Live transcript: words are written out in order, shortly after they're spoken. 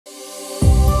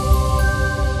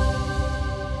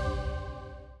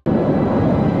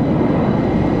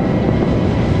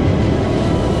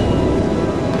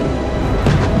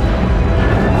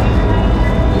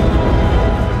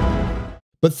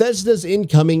Bethesda's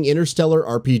incoming interstellar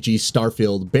RPG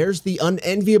Starfield bears the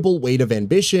unenviable weight of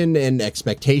ambition and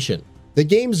expectation. The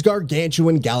game's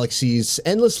gargantuan galaxies,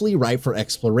 endlessly ripe for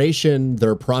exploration,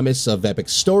 their promise of epic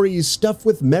stories stuffed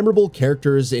with memorable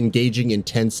characters engaging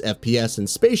intense FPS and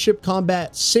spaceship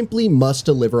combat simply must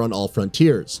deliver on all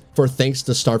frontiers. For thanks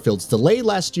to Starfield's delay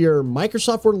last year,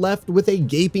 Microsoft were left with a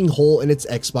gaping hole in its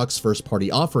Xbox first-party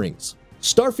offerings.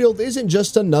 Starfield isn't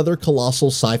just another colossal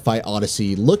sci-fi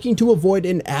odyssey looking to avoid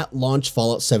an at-launch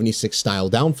Fallout 76 style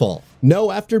downfall.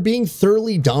 No, after being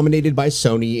thoroughly dominated by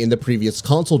Sony in the previous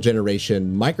console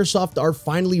generation, Microsoft are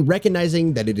finally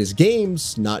recognizing that it is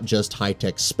games, not just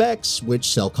high-tech specs,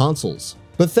 which sell consoles.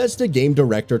 Bethesda game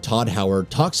director Todd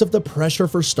Howard talks of the pressure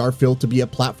for Starfield to be a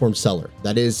platform seller,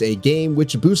 that is, a game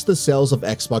which boosts the sales of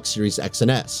Xbox Series X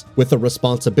and S, with a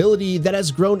responsibility that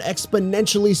has grown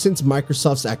exponentially since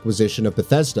Microsoft's acquisition of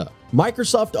Bethesda.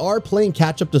 Microsoft are playing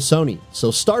catch-up to Sony, so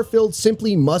Starfield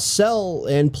simply must sell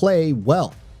and play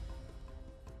well.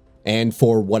 And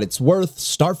for what it's worth,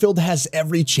 Starfield has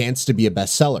every chance to be a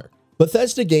bestseller.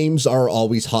 Bethesda games are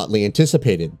always hotly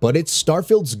anticipated, but it's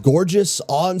Starfield's gorgeous,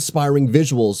 awe-inspiring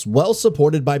visuals, well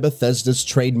supported by Bethesda's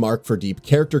trademark for deep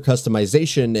character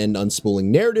customization and unspooling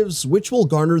narratives, which will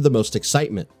garner the most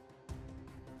excitement.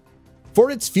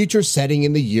 For its future setting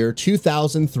in the year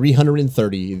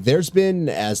 2330, there's been,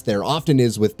 as there often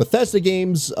is with Bethesda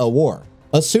games, a war.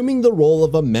 Assuming the role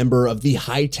of a member of the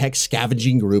high-tech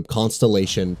scavenging group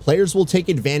Constellation, players will take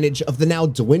advantage of the now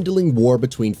dwindling war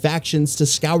between factions to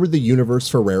scour the universe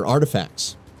for rare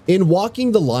artifacts. In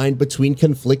walking the line between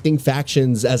conflicting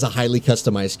factions as a highly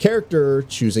customized character,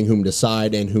 choosing whom to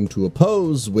side and whom to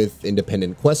oppose, with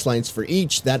independent questlines for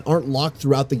each that aren't locked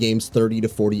throughout the game's 30 to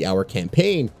 40 hour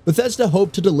campaign, Bethesda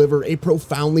hoped to deliver a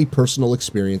profoundly personal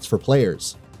experience for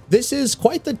players. This is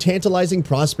quite the tantalizing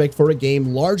prospect for a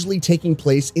game largely taking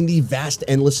place in the vast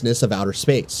endlessness of outer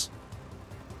space.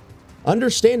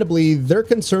 Understandably, their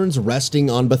concerns resting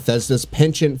on Bethesda's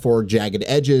penchant for jagged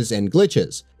edges and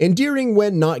glitches, endearing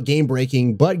when not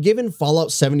game-breaking, but given Fallout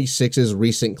 76's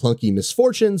recent clunky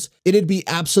misfortunes, it'd be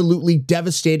absolutely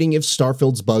devastating if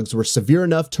Starfield's bugs were severe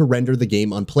enough to render the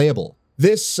game unplayable.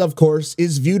 This, of course,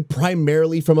 is viewed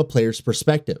primarily from a player's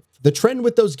perspective. The trend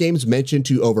with those games mentioned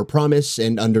to overpromise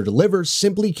and underdeliver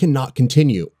simply cannot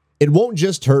continue. It won't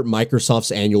just hurt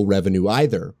Microsoft's annual revenue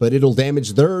either, but it'll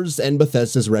damage theirs and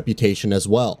Bethesda's reputation as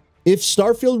well. If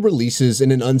Starfield releases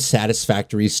in an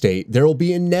unsatisfactory state, there will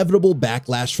be inevitable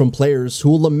backlash from players who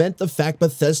will lament the fact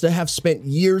Bethesda have spent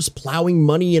years plowing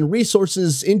money and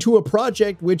resources into a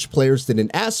project which players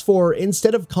didn't ask for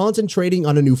instead of concentrating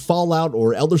on a new Fallout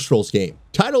or Elder Scrolls game,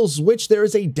 titles which there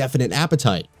is a definite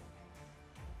appetite.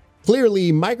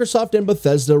 Clearly, Microsoft and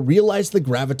Bethesda realized the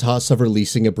gravitas of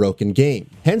releasing a broken game,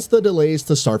 hence the delays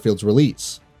to Starfield's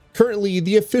release. Currently,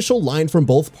 the official line from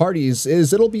both parties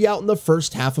is it'll be out in the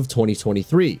first half of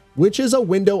 2023, which is a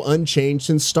window unchanged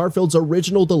since Starfield's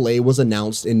original delay was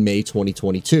announced in May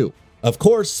 2022. Of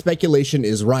course, speculation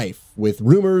is rife, with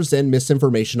rumors and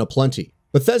misinformation aplenty.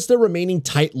 Bethesda remaining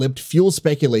tight-lipped fuels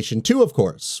speculation too, of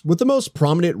course, with the most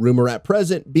prominent rumor at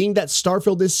present being that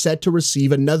Starfield is set to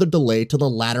receive another delay to the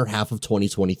latter half of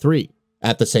 2023.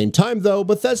 At the same time though,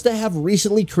 Bethesda have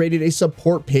recently created a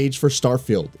support page for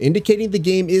Starfield, indicating the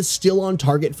game is still on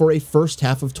target for a first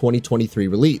half of 2023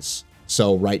 release.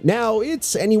 So right now,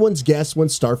 it's anyone's guess when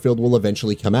Starfield will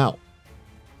eventually come out.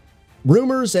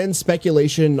 Rumors and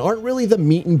speculation aren't really the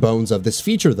meat and bones of this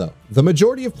feature though. The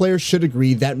majority of players should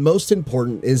agree that most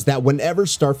important is that whenever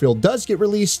Starfield does get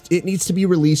released, it needs to be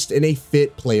released in a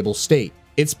fit, playable state.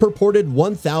 Its purported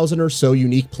 1,000 or so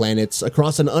unique planets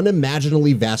across an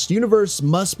unimaginably vast universe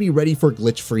must be ready for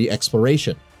glitch-free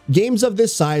exploration. Games of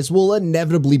this size will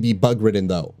inevitably be bug-ridden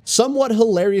though, somewhat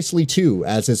hilariously too,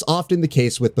 as is often the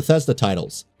case with Bethesda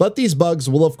titles. But these bugs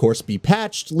will of course be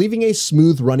patched, leaving a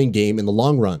smooth-running game in the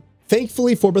long run.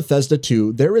 Thankfully for Bethesda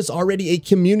 2, there is already a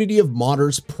community of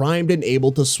modders primed and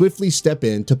able to swiftly step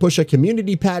in to push a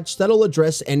community patch that'll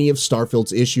address any of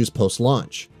Starfield's issues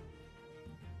post-launch.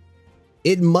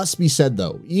 It must be said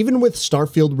though, even with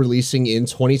Starfield releasing in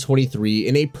 2023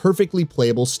 in a perfectly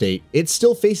playable state, it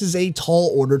still faces a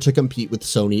tall order to compete with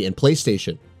Sony and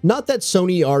PlayStation. Not that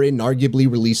Sony are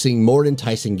inarguably releasing more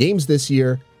enticing games this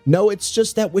year. No, it's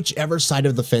just that whichever side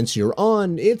of the fence you're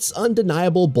on, it's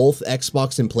undeniable both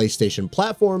Xbox and PlayStation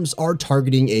platforms are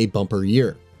targeting a bumper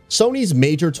year. Sony's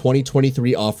major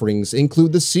 2023 offerings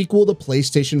include the sequel to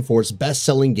PlayStation 4's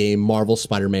best-selling game Marvel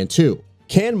Spider-Man 2.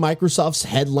 Can Microsoft's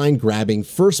headline-grabbing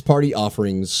first-party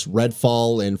offerings,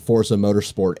 Redfall and Forza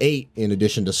Motorsport 8, in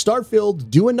addition to Starfield,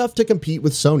 do enough to compete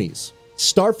with Sony's?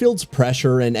 Starfield's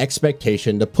pressure and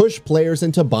expectation to push players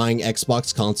into buying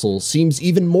Xbox consoles seems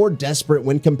even more desperate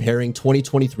when comparing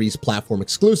 2023's platform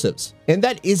exclusives, and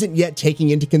that isn't yet taking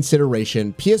into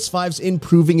consideration PS5's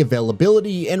improving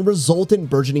availability and resultant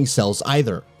burgeoning sales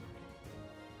either.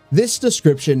 This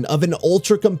description of an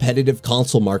ultra-competitive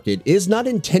console market is not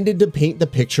intended to paint the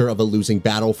picture of a losing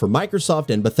battle for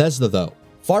Microsoft and Bethesda though.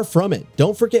 Far from it.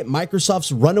 Don't forget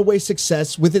Microsoft's runaway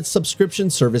success with its subscription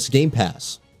service Game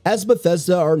Pass. As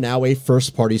Bethesda are now a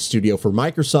first-party studio for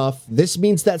Microsoft, this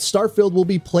means that Starfield will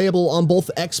be playable on both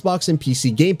Xbox and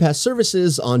PC Game Pass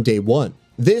services on day one.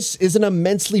 This is an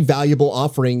immensely valuable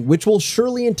offering which will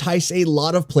surely entice a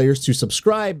lot of players to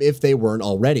subscribe if they weren't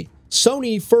already.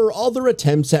 Sony, for all their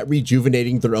attempts at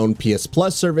rejuvenating their own PS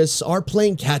Plus service, are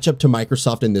playing catch-up to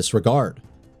Microsoft in this regard.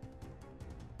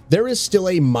 There is still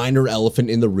a minor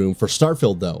elephant in the room for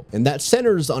Starfield though, and that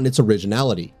centers on its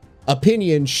originality.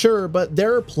 Opinion, sure, but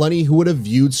there are plenty who would have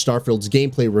viewed Starfield's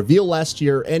gameplay reveal last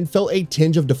year and felt a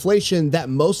tinge of deflation that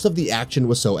most of the action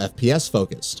was so FPS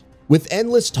focused. With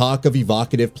endless talk of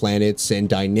evocative planets and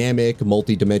dynamic,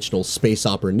 multi-dimensional space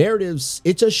opera narratives,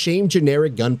 it's a shame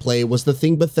generic gunplay was the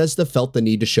thing Bethesda felt the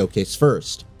need to showcase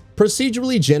first.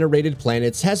 Procedurally generated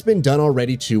planets has been done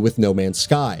already too with No Man's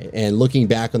Sky, and looking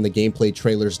back on the gameplay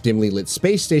trailer's dimly lit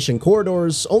space station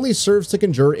corridors only serves to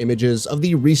conjure images of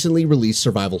the recently released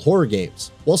survival horror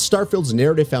games, while Starfield's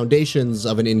narrative foundations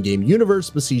of an in-game universe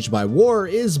besieged by war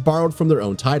is borrowed from their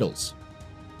own titles.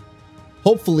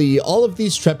 Hopefully, all of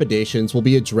these trepidations will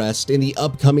be addressed in the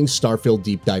upcoming Starfield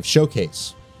Deep Dive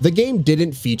Showcase. The game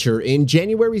didn't feature in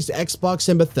January's Xbox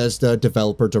and Bethesda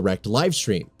Developer Direct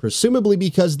livestream, presumably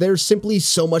because there's simply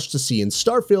so much to see in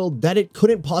Starfield that it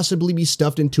couldn't possibly be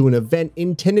stuffed into an event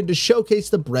intended to showcase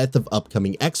the breadth of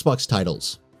upcoming Xbox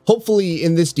titles. Hopefully,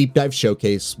 in this deep dive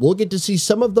showcase, we'll get to see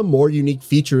some of the more unique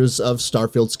features of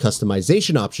Starfield's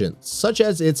customization options, such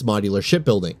as its modular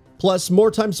shipbuilding. Plus,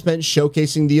 more time spent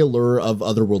showcasing the allure of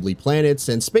otherworldly planets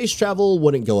and space travel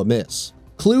wouldn't go amiss.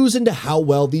 Clues into how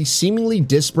well these seemingly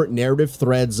disparate narrative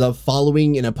threads of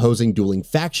following and opposing dueling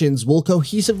factions will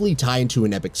cohesively tie into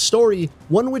an epic story,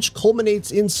 one which culminates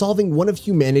in solving one of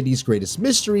humanity's greatest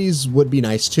mysteries, would be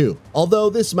nice too. Although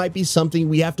this might be something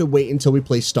we have to wait until we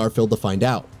play Starfield to find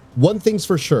out. One thing's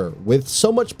for sure, with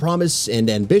so much promise and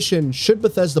ambition, should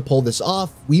Bethesda pull this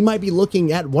off, we might be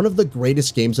looking at one of the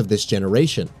greatest games of this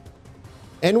generation.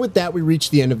 And with that, we reach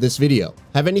the end of this video.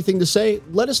 Have anything to say?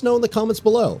 Let us know in the comments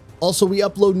below. Also, we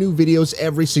upload new videos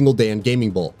every single day on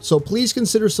GamingBolt, so please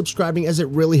consider subscribing as it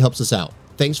really helps us out.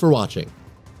 Thanks for watching.